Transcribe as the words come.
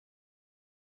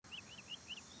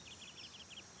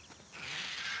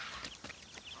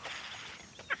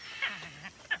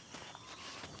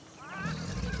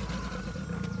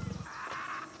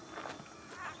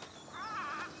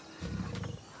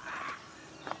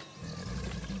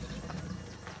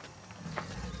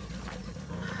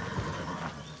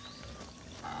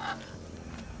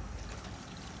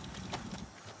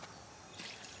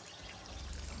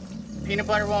Peanut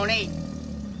butter won't eat.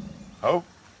 Oh?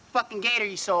 Fucking gator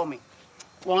you sold me.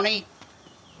 Won't eat.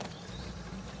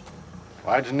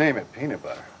 Why'd you name it peanut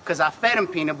butter? Because I fed him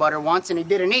peanut butter once and he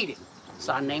didn't eat it.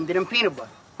 So I named it him peanut butter.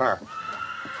 Her.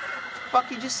 Fuck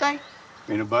you just say?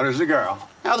 Peanut butter's a girl.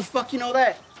 How the fuck you know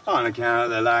that? On account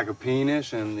of the lack of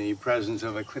penis and the presence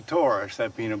of a clitoris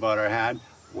that peanut butter had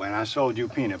when I sold you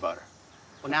peanut butter.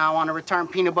 Well, now I want to return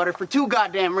peanut butter for 2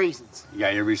 goddamn reasons. You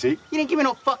got your receipt? You didn't give me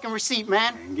no fucking receipt,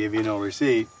 man. I didn't give you no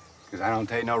receipt because I don't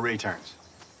take no returns.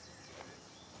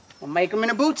 Well, make them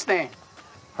in a boot stand.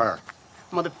 Her.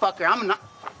 Motherfucker, I'm not...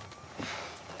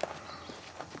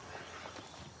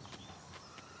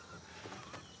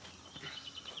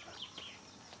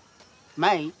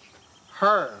 Make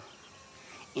her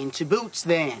into boots,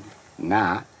 then.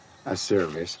 Not a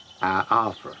service I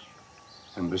offer.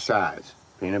 And besides,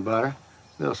 peanut butter,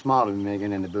 a little small to be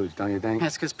making in the boots, don't you think?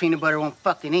 That's because peanut butter won't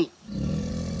fucking eat.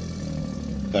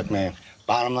 Look, man,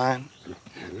 bottom line,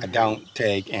 I don't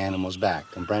take animals back.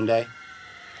 Comprende?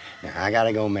 Now, I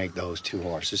gotta go make those 2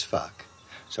 horses fuck.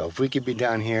 So if we could be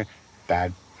done here,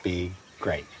 that'd be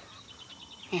great.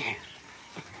 Yeah.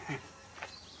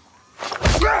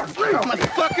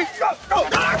 Motherfucker!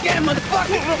 Again,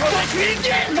 motherfucker! Touch me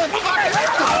again, motherfucker!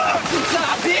 Good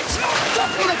job, bitch!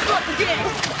 Touch me the fuck again!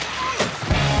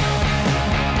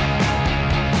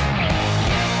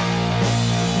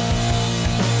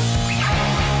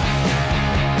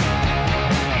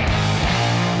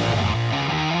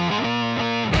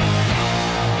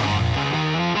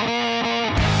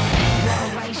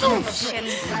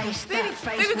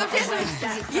 Baby, go dance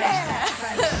with me. Yeah!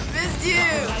 Missed you!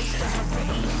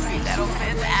 That old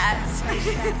man's ass.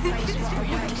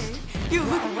 You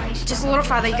look... Just a little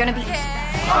farther, you're gonna be...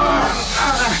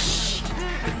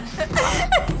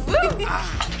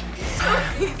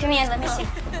 Come here, let me see.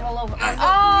 Roll over.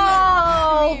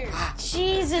 Oh!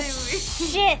 Jesus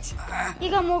shit! You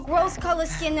got more gross color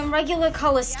skin than regular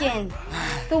color skin.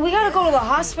 But we gotta go to the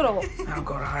hospital. I don't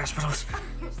go to hospitals.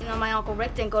 You know, my Uncle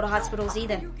Rick didn't go to hospitals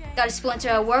either. Got a splinter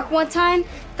at work one time,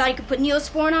 thought he could put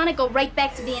Neosporin on it, go right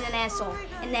back to being an asshole.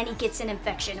 And then he gets an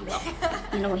infection, and well,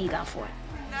 you know what he got for it.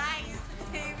 Nice,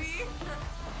 baby.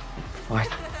 What?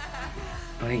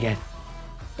 What did he get?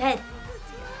 Dead.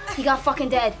 He got fucking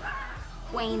dead.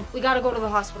 Wayne, we gotta go to the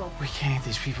hospital. We can't.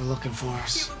 These people looking for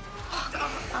us.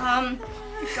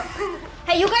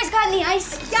 Hey, you guys got any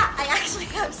ice? Yeah, I actually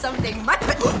have something much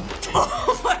better.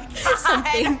 Oh my God.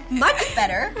 Something much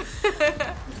better.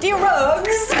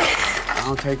 Drugs. I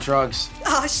don't take drugs.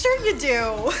 Oh, sure you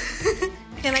do.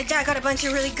 And my dad got a bunch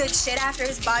of really good shit after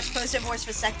his botched post-divorce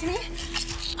vasectomy.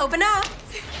 Open up.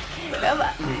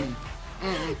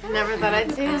 Never thought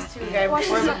I'd say this to you guys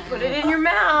before, but put it in your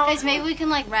mouth. Guys, maybe we can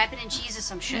like wrap it in cheese or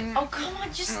some shit. Oh, come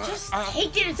on, just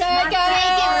take it. It's Take not it,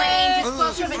 bad. Wayne.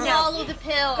 Just fucking swallow the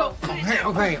pill.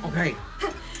 Okay.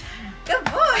 Good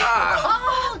boy.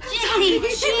 Oh, Jenny,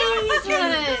 Jesus.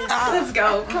 Let's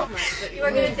go. Come on. You were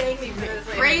gonna thank me for this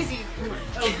later. Crazy.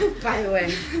 Oh, by the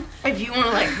way, if you want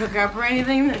to like hook up or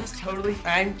anything, that's totally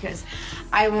fine because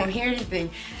I won't hear anything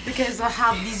because I'll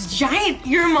have these giant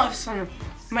earmuffs on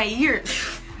my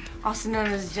ears, also known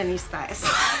as Jenny's thighs.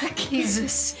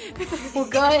 Jesus. We're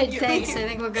good. Thanks. I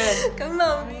think we're good. Come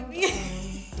on, baby.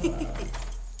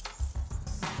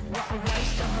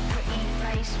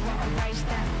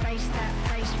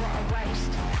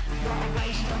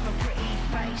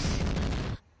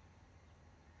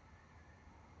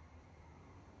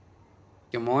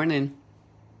 Good morning.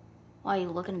 Why are you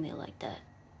looking at me like that?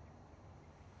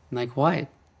 Like what?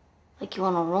 Like you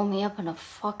want to roll me up in a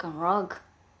fucking rug.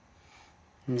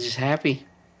 I'm just happy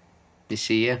to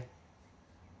see you.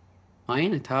 Why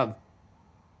in a tub?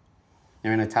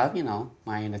 You're in a tub, you know.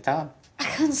 Why in a tub? I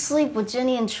couldn't sleep with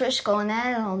Jenny and Trish going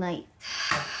at it all night.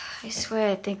 I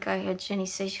swear, I think I heard Jenny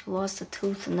say she lost a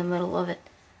tooth in the middle of it.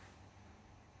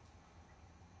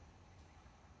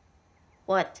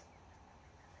 What?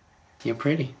 You're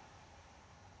pretty.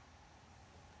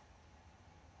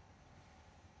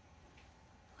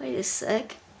 Wait a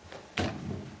sec.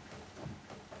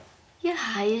 You're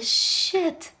high as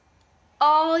shit.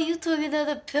 Oh, you took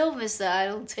another pill, mister. I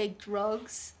don't take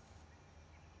drugs.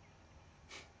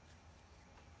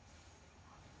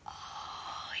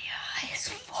 Oh, you're high as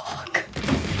fuck.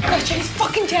 Oh, Jenny's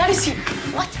fucking dad is here.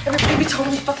 What? Everybody be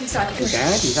totally fucking silent. Your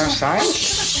dad? He's outside?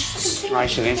 I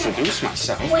should introduce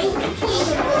myself. Wait.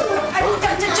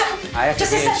 I have to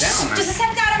Just be a a sec. gentleman. Just a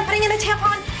sec, Dad. I'm putting in a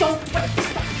tampon. Don't.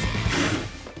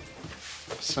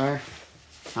 Sir,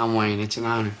 I'm Wayne. It's an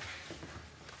honor.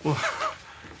 Well,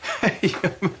 hey,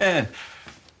 man.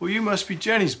 Well, you must be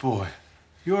Jenny's boy.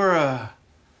 You're,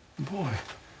 boy.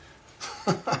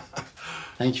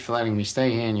 Thank you for letting me stay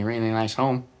here in your really nice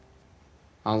home.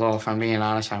 Although, if I'm being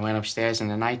honest, I went upstairs in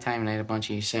the nighttime and ate a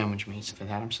bunch of your sandwich meats. For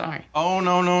that, I'm sorry. Oh,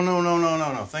 no.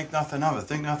 Think nothing of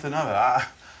it.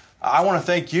 I want to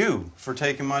thank you for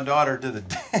taking my daughter to the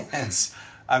dance.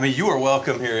 I mean, you are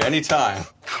welcome here anytime.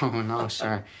 Oh, no,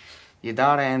 sir. Your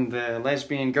daughter and the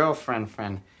lesbian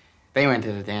girlfriend, they went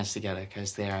to the dance together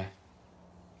because they're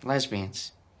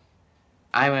lesbians.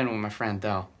 I went with my friend,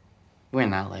 though. We're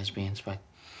not lesbians, but...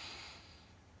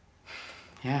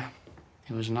 yeah,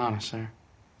 it was an honor, sir.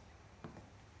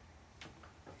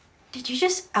 Did you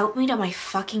just out me to my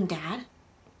fucking dad?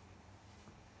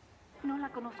 No la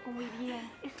conozco muy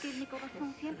bien. Es que mi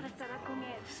corazón siempre estará con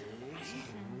él.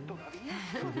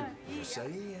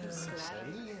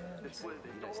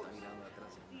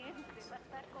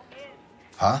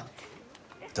 Huh?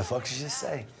 What the fuck did she just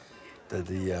say?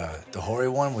 The hoary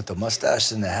one with the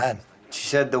mustache and the hat? She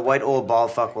said the white old bald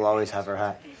fuck will always have her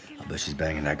hat. I bet she's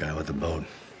banging that guy with the boat.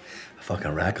 A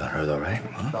fucking rack on her, though, right?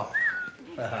 Huh?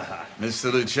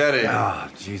 Mr. Lucetti. Oh,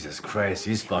 Jesus Christ,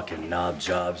 these fucking knob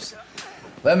jobs.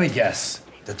 Let me guess.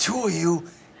 The two of you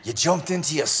jumped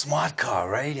into your smart car,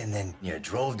 right? And then you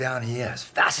drove down here as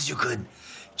fast as you could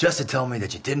just to tell me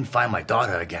that you didn't find my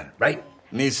daughter again, right?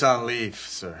 Nissan Leaf,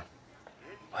 sir.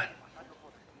 What?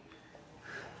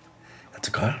 That's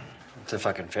a car? It's a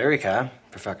fucking ferry car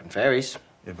for fucking ferries.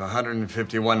 If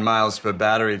 151 miles per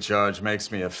battery charge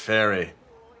makes me a ferry,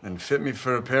 then fit me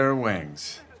for a pair of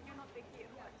wings.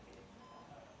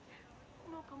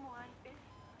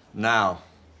 Now,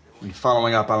 in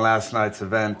following up on last night's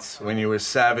event, when you were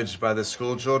savaged by the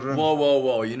school children...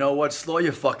 Whoa. You know what? Slow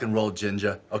your fucking roll,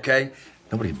 Ginger, okay?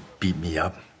 Nobody beat me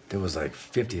up. There was like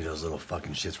 50 of those little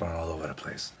fucking shits running all over the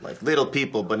place. Like little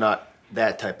people, but not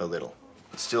that type of little.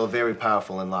 Still very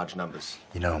powerful in large numbers.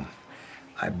 You know,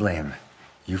 I blame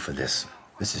you for this.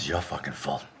 This is your fucking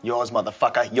fault. Yours,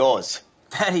 motherfucker, yours.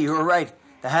 Daddy, you were right.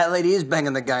 The hat lady is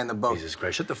banging the guy in the boat. Jesus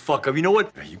Christ, shut the fuck up. You know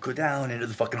what? You go down into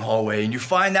the fucking hallway and you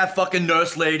find that fucking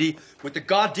nurse lady with the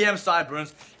goddamn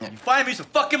sideburns, and you find me some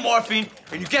fucking morphine,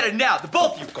 and you get it now. The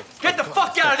both of you. Get the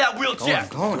fuck out of that wheelchair.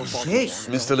 Go on, jeez.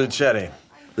 Mr. Lucetti.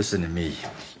 Listen to me,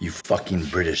 you fucking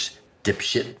British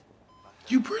dipshit.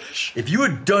 You British? If you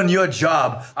had done your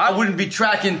job, I wouldn't be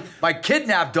tracking my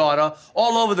kidnapped daughter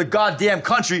all over the goddamn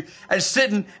country and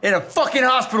sitting in a fucking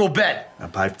hospital bed. Now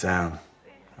pipe down,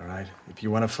 all right? If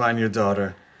you want to find your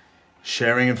daughter,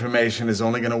 sharing information is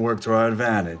only going to work to our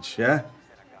advantage, yeah?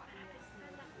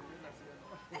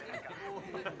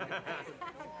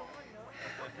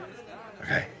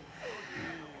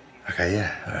 Okay,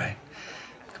 yeah, all right.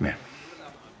 Come here.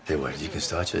 Tell you what, you can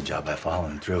start your job by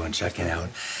following through and checking out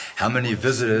how many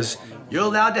visitors you're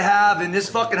allowed to have in this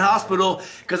fucking hospital,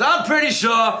 because I'm pretty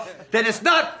sure that it's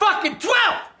not fucking 12!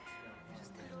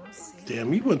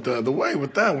 Damn, you went the other way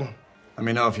with that one. Let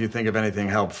me know if you think of anything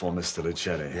helpful, Mr.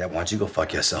 Lucetti. Yeah, why don't you go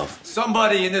fuck yourself?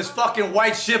 Somebody in this fucking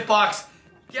white shitbox,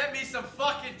 get me some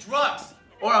fucking drugs,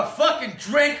 or a fucking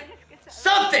drink,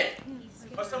 something!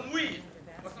 Or some weed,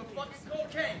 or some fucking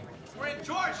cocaine. We're in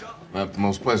Georgia. Not the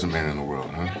most pleasant man in the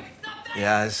world, huh?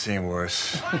 Yeah, I've seen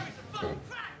worse.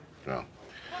 Well,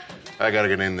 I gotta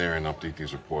get in there and update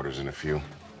these reporters in a few.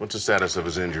 What's the status of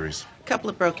his injuries? Couple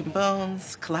of broken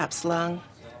bones, collapsed lung.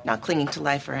 Not clinging to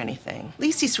life or anything. At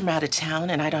least he's from out of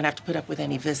town and I don't have to put up with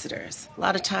any visitors. A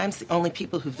lot of times, the only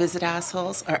people who visit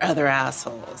assholes are other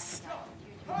assholes.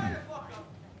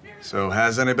 So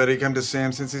has anybody come to see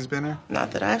him since he's been here?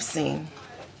 Not that I've seen.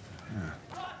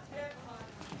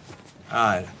 All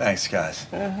right, thanks, guys.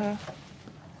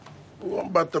 Ooh, I'm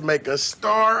about to make a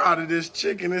star out of this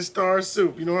chicken and star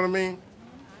soup. You know what I mean?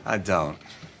 I don't.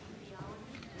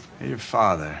 Hey, your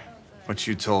father, what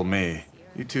you told me,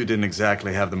 you two didn't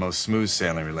exactly have the most smooth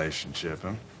sailing relationship,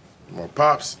 huh? My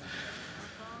pops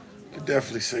could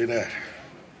definitely say that.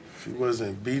 If he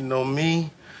wasn't beating on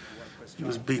me, he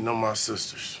was beating on my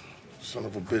sisters. Son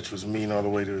of a bitch was mean all the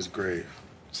way to his grave.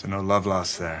 So no love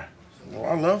lost there. Well,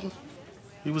 I love him.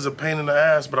 He was a pain in the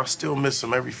ass, but I still miss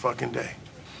him every fucking day.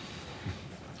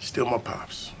 Still my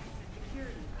pops.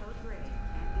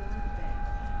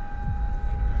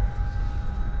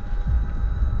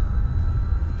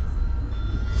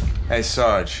 Hey,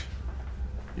 Sarge,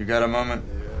 you got a moment?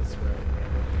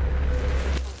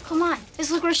 Come on, this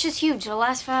licorice is huge. It'll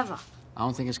last forever. I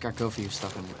don't think it's got good for you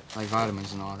stuff in it, like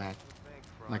vitamins and all that.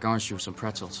 Like orange juice and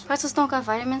pretzels. Pretzels don't got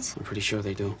vitamins? I'm pretty sure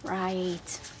they do.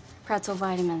 Right. Pretzel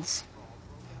vitamins.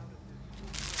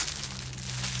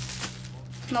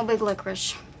 No big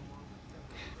licorice.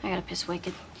 I gotta piss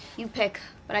wicked. You pick,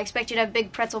 but I expect you to have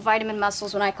big pretzel vitamin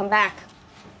muscles when I come back.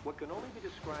 What can only be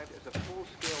described as a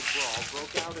full-scale brawl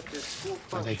broke out at this school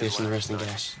function. I'll take this and the rest in last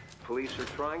night. gas. Police are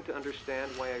trying to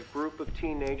understand why a group of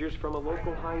teenagers from a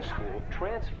local high school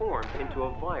transformed into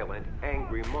a violent,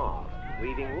 angry mob,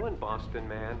 leaving one Boston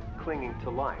man clinging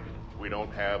to life. We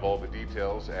don't have all the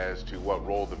details as to what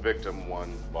role the victim,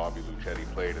 one Bobby Luchetti,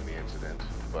 played in the incident,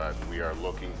 but we are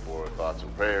looking for thoughts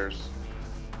and prayers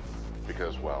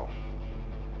because, well,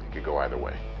 it could go either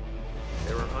way.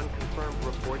 There are unconfirmed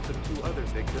reports of 2 other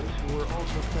victims who were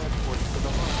also transported to the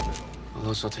hospital. I'll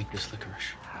also take this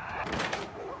licorice.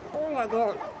 Oh my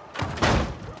God.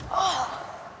 Oh.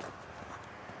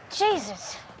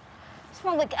 Jesus. It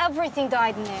smelled like everything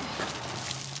died in there.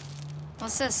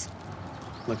 What's this?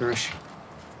 Licorice.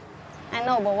 I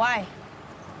know, but why?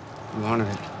 You wanted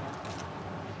it.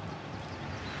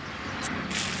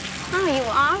 Oh, you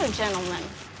are a gentleman.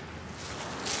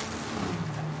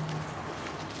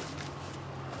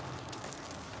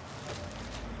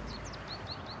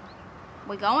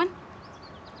 We going?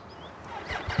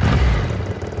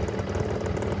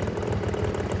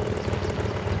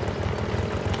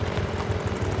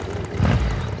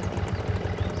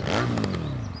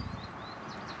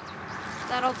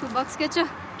 That all $2 get you?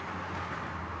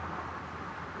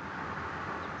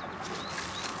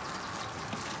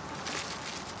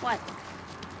 What?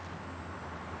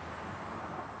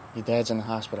 Your dad's in the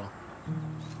hospital.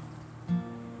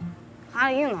 How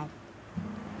do you know?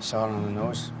 Saw it on the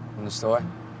news in the store.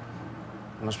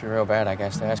 It must be real bad, I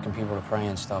guess. They're asking people to pray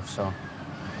and stuff, so.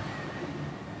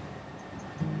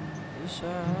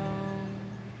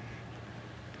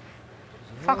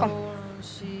 Fuck him.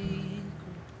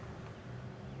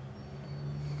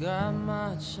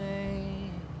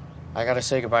 I gotta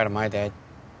say goodbye to my dad.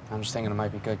 I'm just thinking it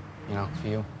might be good, you know, for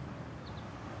you.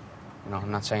 You know, I'm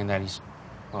not saying that he's,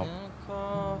 well,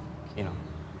 you know,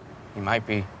 he might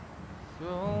be.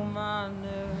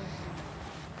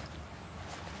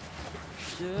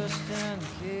 Just in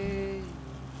case.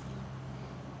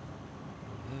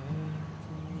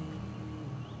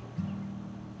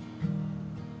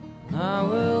 I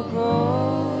will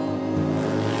go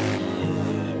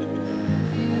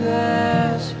if you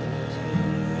ask me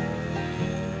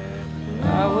to.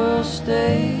 I will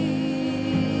stay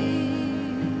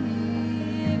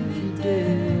if you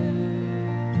dare.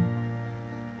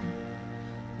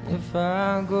 If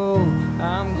I go,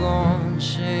 I'm gonna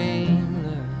shameless.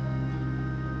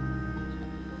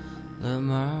 Let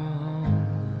my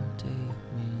hunger take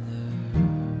me there.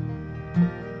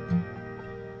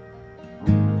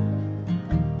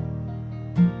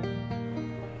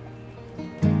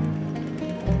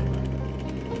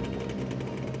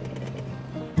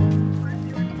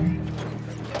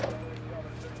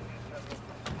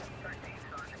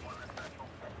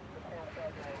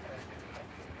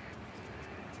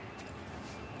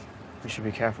 We should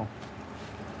be careful.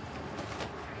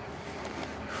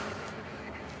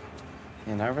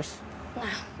 You nervous? Nah,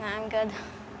 I'm good.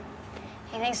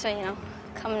 He thinks so, you know,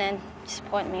 coming in,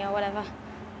 supporting me or whatever.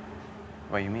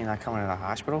 What, you mean not coming to the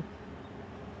hospital?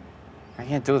 I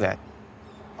can't do that.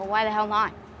 Well, why the hell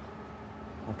not?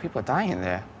 Well, people are dying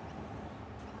there.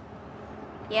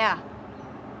 Yeah,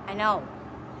 I know.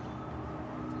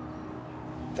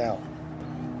 Del.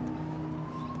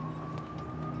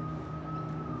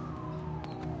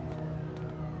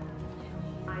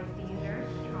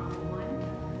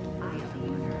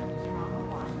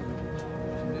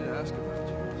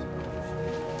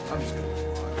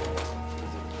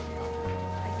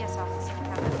 Yes, officer. We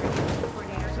have the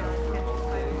coordinator's office.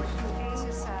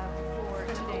 This is for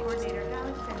today. Coordinator, now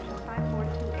extension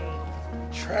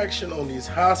 5428. Traction on these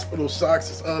hospital socks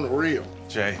is unreal.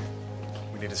 Jay,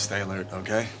 we need to stay alert,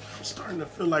 okay? I'm starting to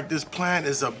feel like this plan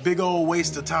is a big old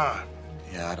waste of time.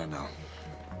 Yeah, I don't know.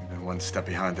 We've been one step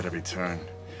behind at every turn.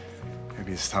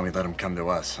 Maybe it's time we let them come to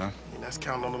us, huh? I mean, that's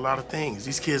counting on a lot of things.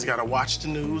 These kids gotta watch the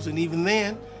news, and even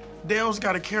then, Dale's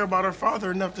gotta care about her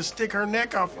father enough to stick her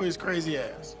neck out for his crazy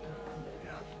ass.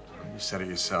 You said it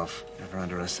yourself. Never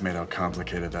underestimate how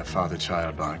complicated that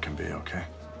father-child bond can be, okay?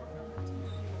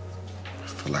 I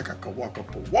feel like I could walk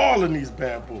up a wall in these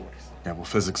bad boys. Yeah, well,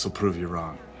 physics will prove you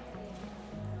wrong.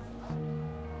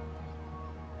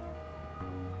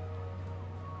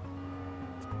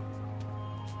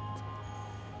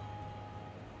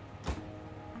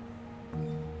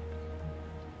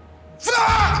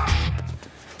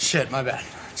 Shit, my bad.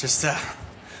 Just,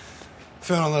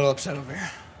 feeling a little upset over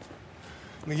here.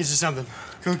 Let me get you something.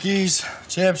 Cookies,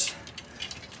 chips,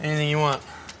 anything you want.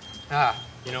 Ah,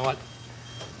 you know what?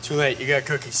 Too late, you got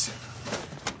cookies.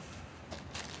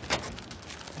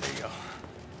 There you go.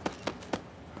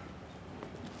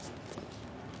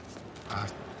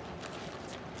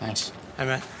 Thanks. Hey,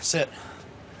 man, sit.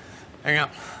 Hang out.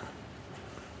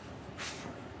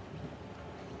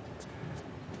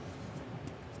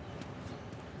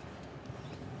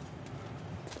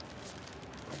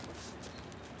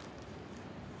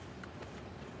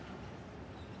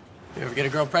 You ever get a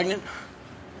girl pregnant?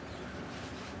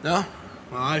 No?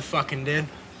 Well, I fucking did.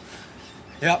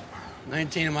 Yep.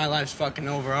 19 of my life's fucking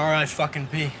over.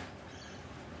 R.I.P.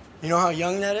 You know how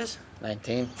young that is?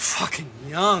 19. Fucking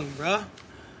young, bruh.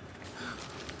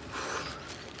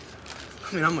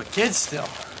 I mean, I'm a kid still.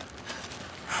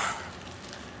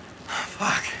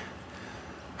 Fuck.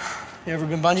 You ever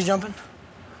been bungee jumping?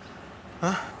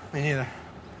 Huh? Me neither.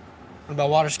 What about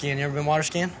water skiing? You ever been water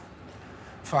skiing?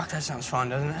 Fuck, that sounds fun,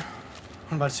 doesn't it?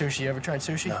 What about sushi? You ever tried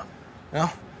sushi? No. No?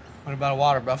 What about a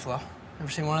water buffalo?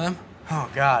 Ever seen one of them? Oh,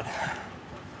 God.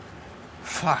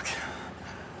 Fuck.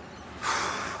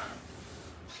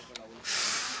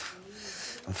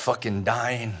 I'm fucking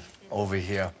dying over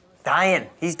here. Dying.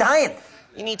 He's dying.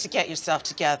 You need to get yourself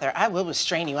together. I will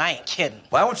restrain you. I ain't kidding.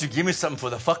 Why won't you give me something for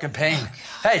the fucking pain?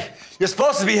 Hey, you're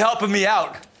supposed to be helping me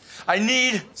out. I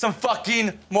need some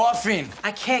fucking morphine.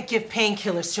 I can't give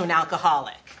painkillers to an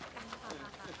alcoholic.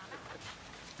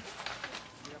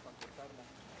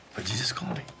 But you just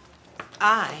called me.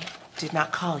 I did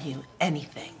not call you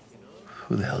anything.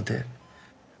 Who the hell did?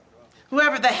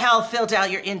 Whoever the hell filled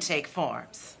out your intake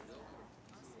forms.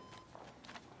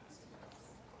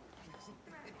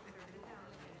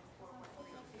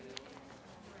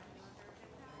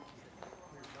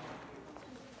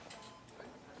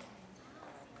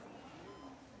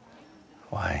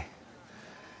 Why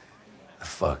the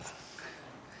fuck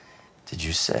did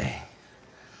you say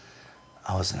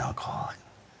I was an alcoholic?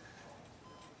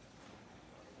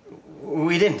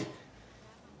 We didn't.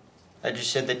 I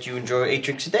just said that you enjoy 8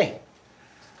 drinks a day.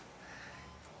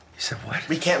 You said what?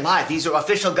 We can't lie. These are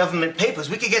official government papers.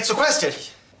 We could get sequestered.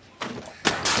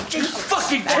 You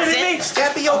fucking That's kidding it. me?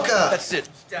 Tapioca. That's it.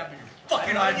 Stab me.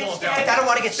 Fucking eyeball down. I don't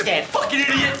want to get stabbed. Fucking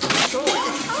idiot.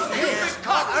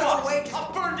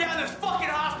 I'll burn down this fucking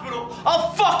hospital.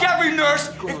 I'll fuck every nurse,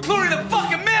 including the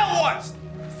fucking male ones.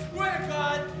 Swear to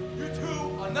God, you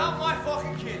two are not my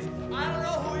fucking kids. I don't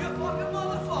know who your fucking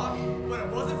mother fucked, but it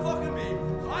wasn't fucking me.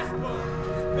 I suppose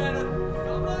it's better.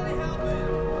 Somebody help me.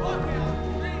 Fuck out.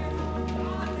 Please.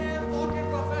 Goddamn fucking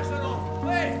professionals.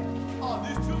 Please. Oh,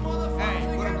 these two motherfuckers.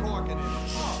 Hey, put a cork in it.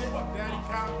 Oh, fuck, Daddy,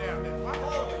 calm down.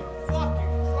 Holy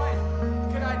fucking Christ.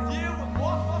 Can I deal with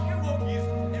more fucking rookies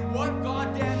in one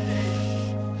goddamn day?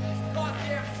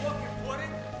 Goddamn fucking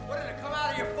pudding. What did it come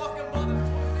out of your fucking mother's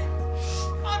pussy?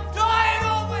 I'm dying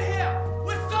over here.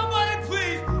 Will somebody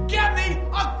please get me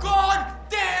a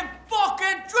goddamn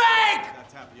fucking drink?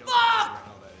 Fuck!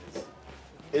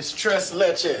 It's tres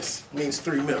leches, means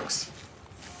 3 milks.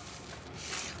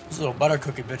 Those little butter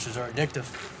cookie bitches are addictive.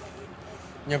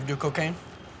 You ever do cocaine?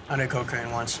 I did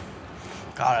cocaine once.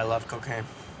 God, I love cocaine.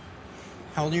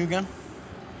 How old are you again?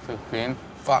 15.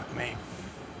 Fuck me.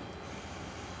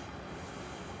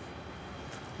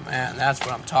 Man, that's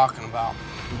what I'm talking about.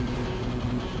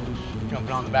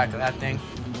 Jumping on the back of that thing,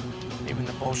 leaving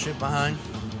the bullshit behind,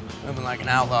 living like an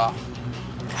outlaw.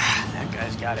 That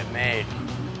guy's got it made.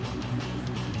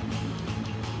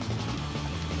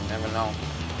 You never know.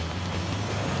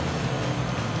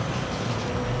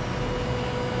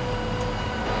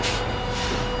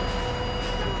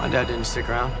 My dad didn't stick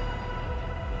around.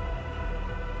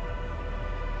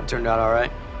 It turned out all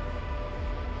right.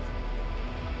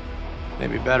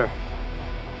 Maybe better.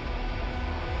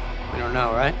 We don't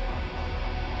know, right?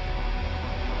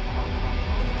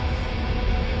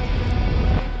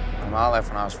 My mom left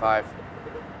when I was 5.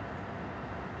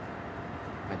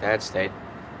 My dad stayed.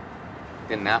 He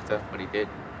didn't have to, but he did.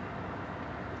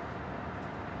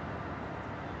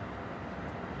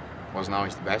 Wasn't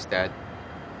always the best dad,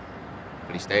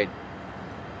 but he stayed.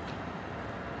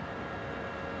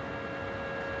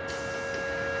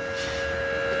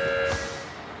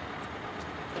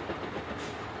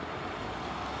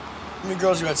 How many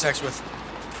girls you had sex with?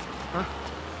 Huh? I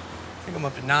think I'm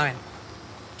up to 9.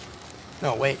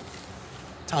 No, wait.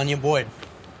 Tanya Boyd.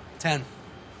 10.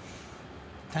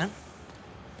 10?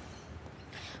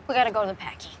 We gotta go to the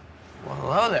Packy. Well,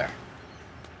 hello there.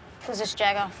 Who's this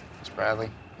Jagoff? It's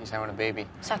Bradley. He's having a baby.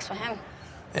 Sucks for him.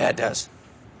 Yeah, it does.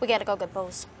 We gotta go get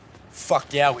booze.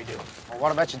 Fuck yeah, we do. Well,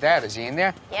 what about your dad? Is he in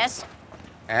there? Yes?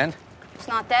 And? He's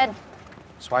not dead.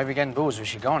 So why are we getting booze? We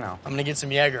should go now. I'm gonna get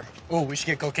some Jaeger. Ooh, we should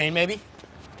get cocaine, maybe?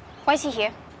 Why is he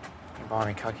here? Can you borrow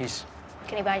me cookies?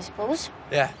 Can he buy us booze?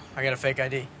 Yeah, I got a fake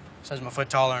ID. Says I'm a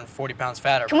foot taller and 40 pounds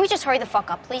fatter. Can we just hurry the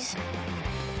fuck up, please?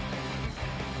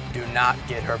 Do not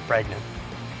get her pregnant.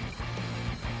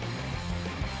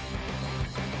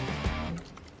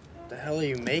 hell are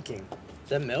you making? Is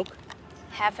that milk?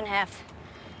 Half and half.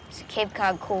 It's a Cape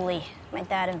Cod Coulee. My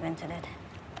dad invented it.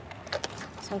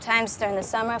 Sometimes during the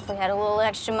summer, if we had a little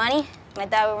extra money, my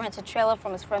dad would rent a trailer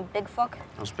from his friend Big Fuck.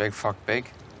 Was Big Fuck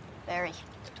big? Very.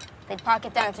 They'd park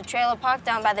it down at the trailer park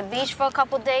down by the beach for a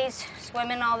couple days,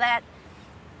 swimming, all that.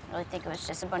 I really think it was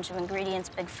just a bunch of ingredients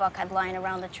Big Fuck had lying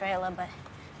around the trailer, but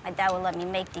my dad would let me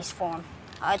make these for him.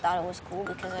 I thought it was cool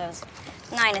because I was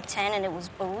 9 or 10 and it was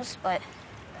booze, but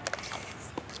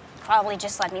probably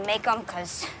just let me make them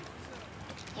because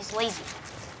he's lazy.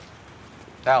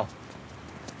 Del,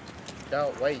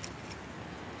 wait.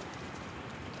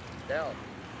 Del.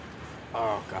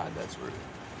 Oh, God, that's rude.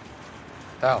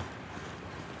 Del,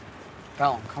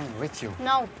 I'm coming with you.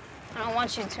 No, I don't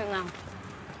want you to now.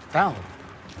 Del.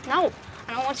 No,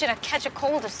 I don't want you to catch a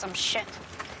cold or some shit.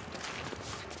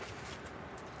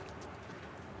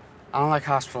 I don't like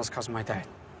hospitals because of my dad.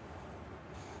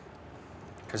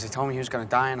 Because they told me he was going to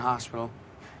die in the hospital,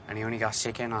 and he only got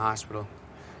sick in the hospital.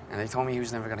 And they told me he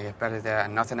was never going to get better there,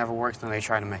 and nothing ever worked, and they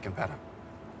tried to make him better.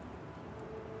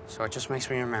 So it just makes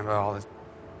me remember all the...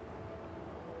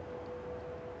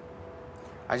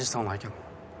 I just don't like him.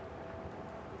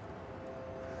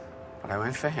 But I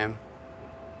went for him.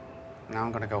 Now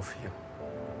I'm going to go for you.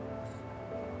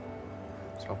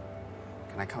 So,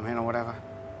 can I come in or whatever?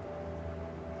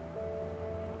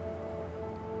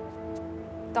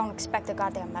 Don't expect a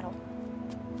goddamn medal.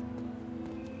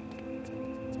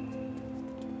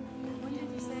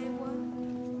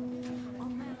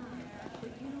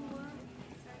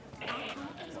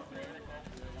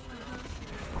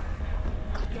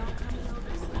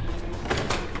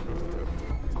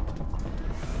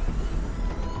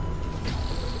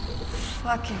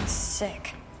 Fucking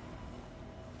sick.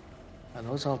 Are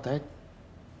those all dead?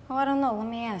 Oh, I don't know. Let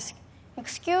me ask.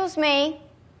 Excuse me.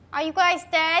 Are you guys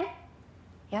dead?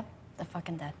 Yep, they're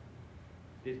fucking dead.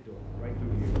 This door, right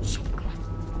through here.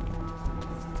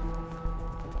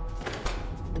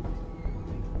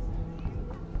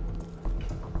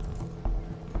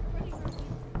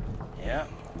 Yeah.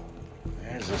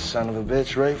 There's a son of a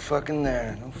bitch right fucking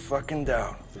there. No fucking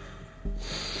doubt.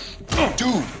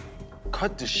 Dude,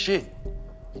 cut the shit.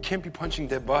 You can't be punching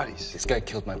dead bodies. This guy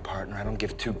killed my partner. I don't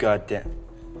give two goddamn.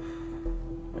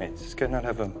 Wait, does this guy not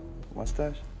have a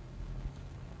mustache?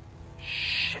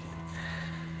 Shit.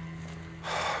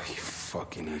 You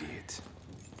fucking idiot.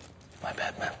 My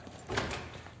bad, man.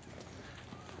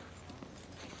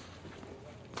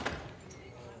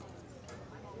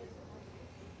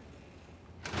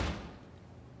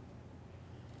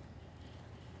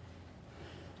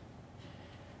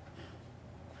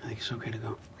 I think it's okay to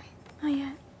go. Not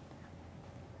yet.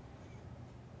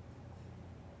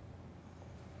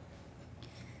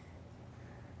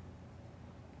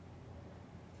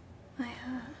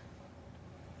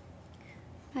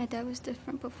 My dad was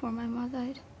different before my mom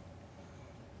died.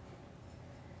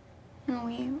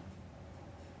 And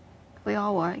we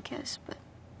all were, I guess, but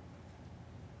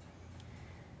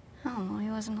I don't know, he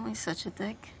wasn't always such a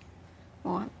dick.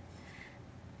 Or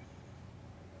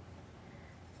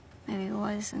maybe he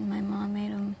was, and my mom made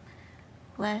him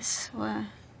less or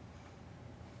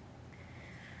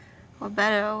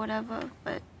better or whatever,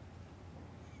 but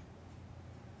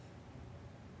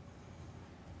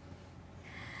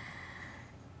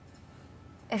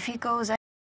if he goes,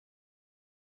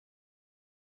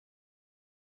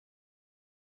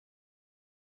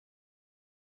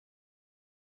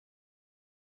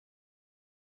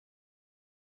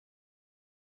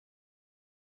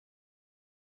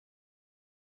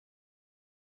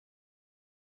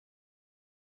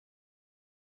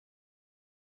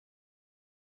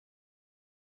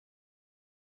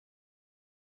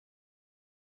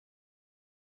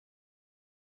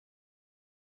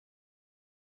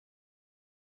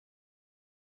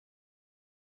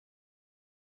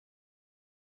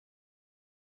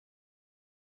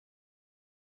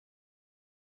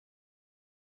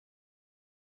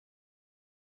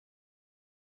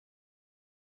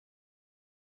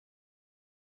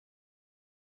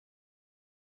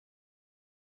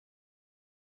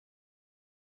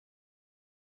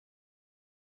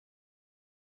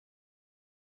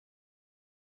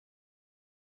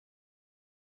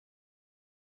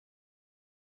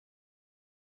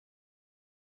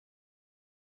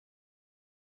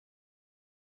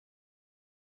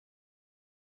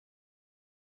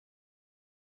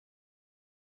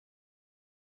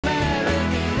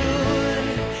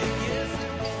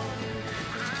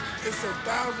 It's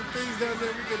 1,000 things down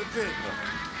there we could have picked.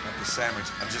 Not the sandwich.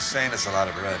 I'm just saying it's a lot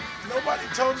of bread. Nobody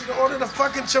told you to order the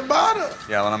fucking ciabatta.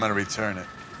 Yeah, well, I'm gonna return it.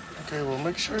 Okay, well,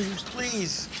 make sure you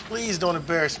please don't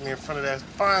embarrass me in front of that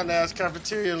fine-ass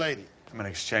cafeteria lady. I'm gonna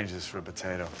exchange this for a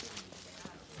potato.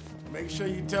 Make sure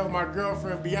you tell my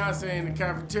girlfriend Beyonce in the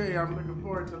cafeteria I'm looking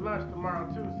forward to lunch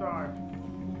tomorrow too, Sarge.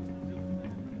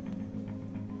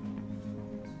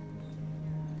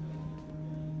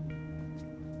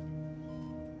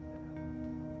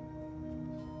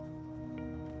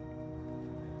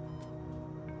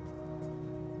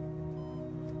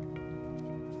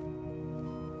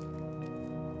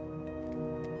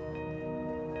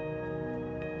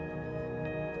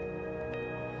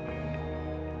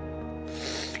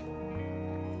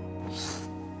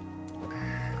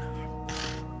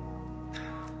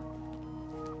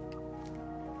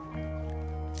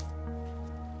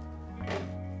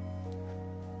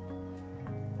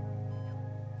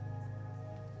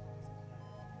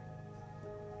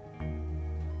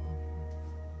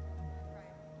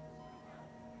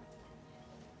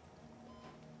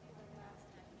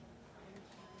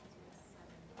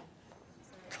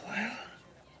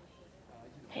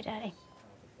 Hey, Daddy.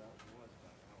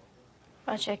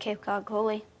 Watch your Cape Cod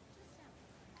goalie.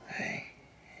 Hey.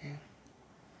 You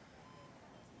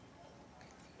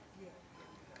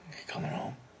coming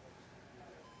home?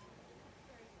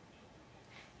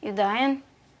 You dying?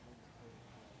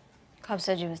 Cop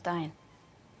said you was dying.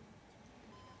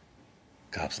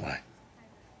 Cops lie.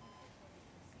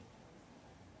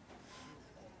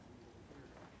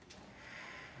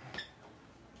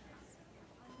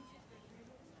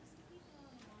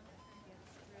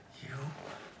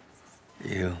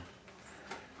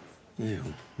 You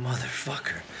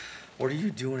motherfucker. What are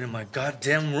you doing in my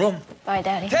goddamn room? Bye,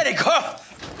 Daddy. Teddy, go!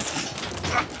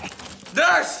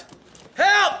 Nurse!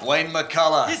 Help! Wayne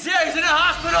McCullough. He's here, he's in the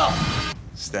hospital!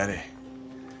 Steady.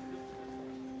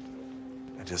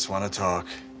 I just want to talk.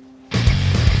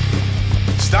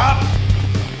 Stop!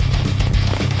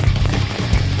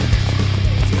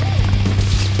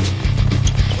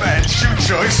 Man, shoot,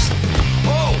 Joyce.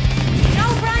 Oh! No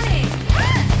running!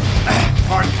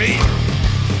 Pardon me.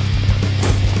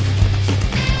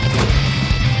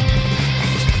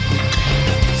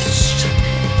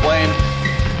 Wayne,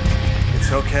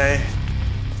 it's okay.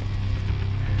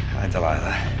 Hi,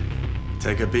 Delilah.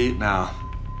 Take a beat now.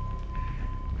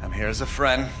 I'm here as a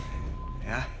friend,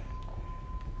 yeah?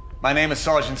 My name is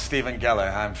Sergeant Stephen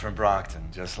Geller. I'm from Brockton,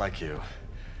 just like you.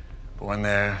 Born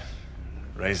there,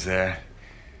 raised there.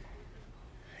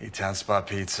 Eat Town Spot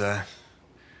pizza,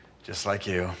 just like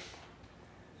you.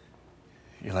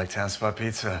 You like Town Spot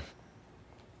pizza?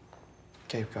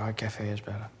 Cape Cod Cafe is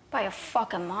better. By a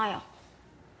fucking mile.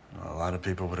 Well, a lot of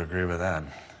people would agree with that.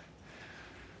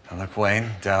 Now look,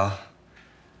 Wayne, Del,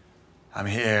 I'm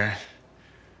here,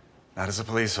 not as a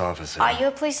police officer. Are you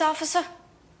a police officer?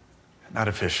 Not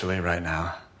officially right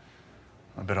now.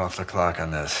 I'm a bit off the clock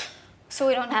on this. So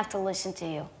we don't have to listen to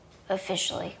you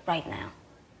officially right now.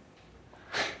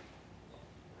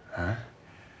 Huh?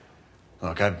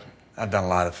 Look, I've done a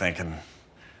lot of thinking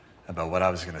about what I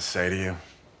was gonna say to you.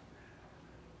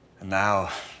 And now,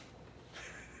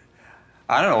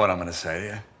 I don't know what I'm gonna say to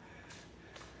you.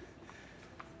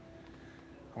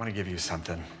 I want to give you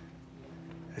something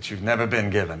that you've never been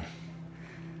given.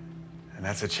 And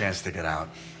that's a chance to get out.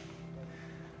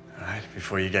 All right?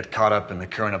 Before you get caught up in the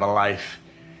current of a life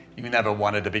you never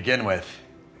wanted to begin with.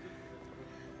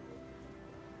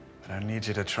 But I need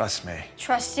you to trust me.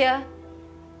 Trust ya?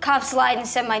 Cops lied and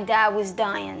said my dad was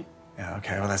dying. Yeah,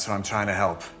 okay, well, that's what I'm trying to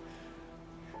help.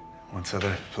 Once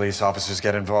other police officers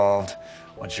get involved,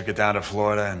 once you get down to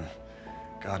Florida, and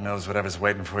God knows whatever's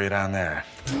waiting for you down there.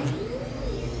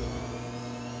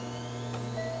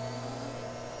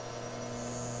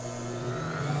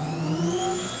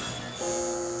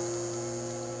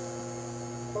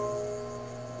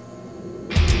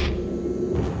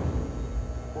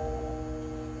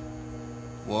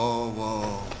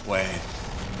 Whoa, Wayne.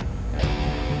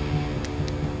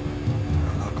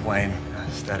 Look, Wayne,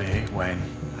 steady, Wayne.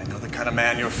 I know the kind of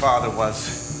man your father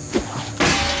was.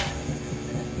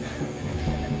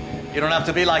 You don't have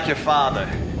to be like your father.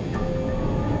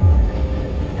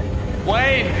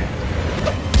 Wayne!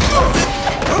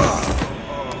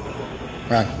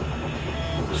 Run.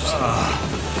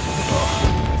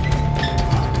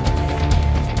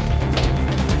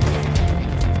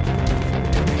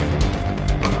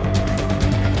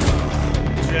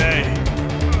 Jay.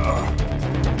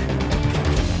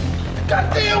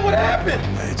 Goddamn, what happened?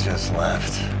 They just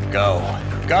left. Go.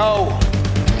 Go!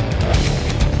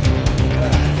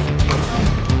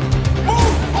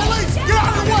 Move! Police! Get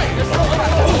out of the way!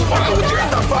 Get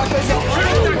the fuck is your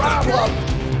problem?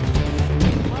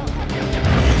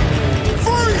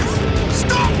 Freeze!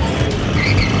 Stop!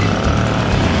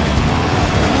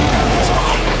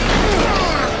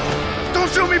 Don't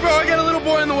shoot me, bro. I got a little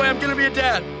boy in the way. I'm gonna be a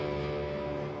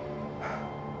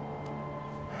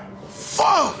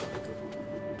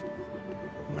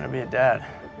dad.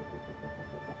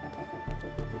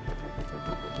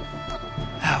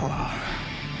 Hello.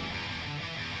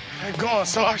 Hey, go on,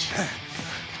 Sarge. What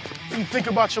do you think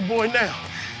about your boy now?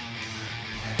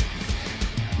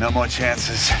 No more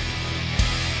chances.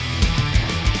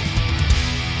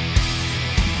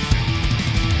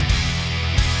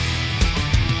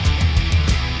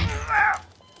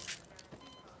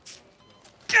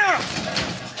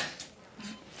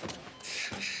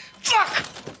 Fuck!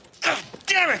 God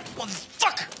damn it,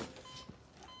 motherfucker!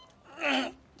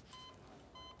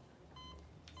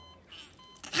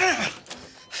 Damn it!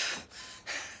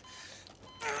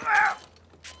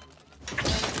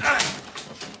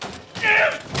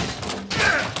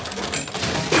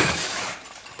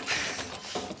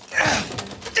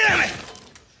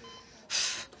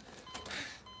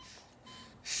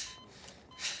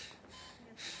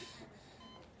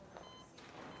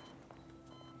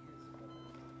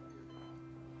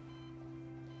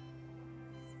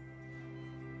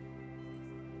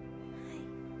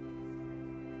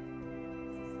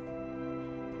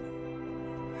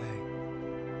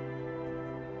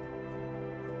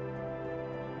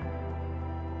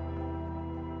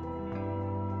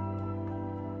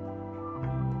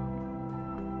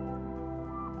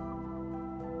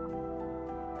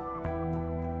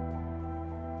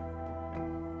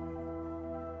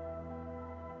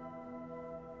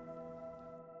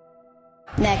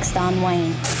 Next on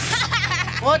Wayne.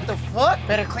 What the fuck?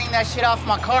 Better clean that shit off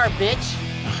my car, bitch.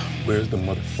 Where's the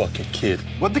motherfucking kid?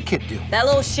 What'd the kid do? That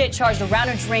little shit charged a round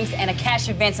of drinks and a cash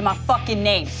advance in my fucking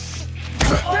name.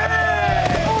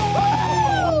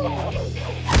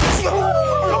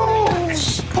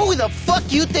 Who the fuck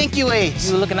you think you is?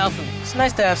 You were looking out for me. It's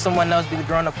nice to have someone else be the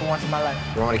grown-up for once in my life.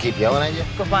 You want me to keep yelling at you?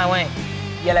 Go find Wayne.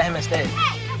 Yell at him instead.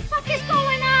 Hey, what the fuck is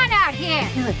going on out here?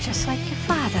 You look just like your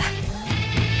father.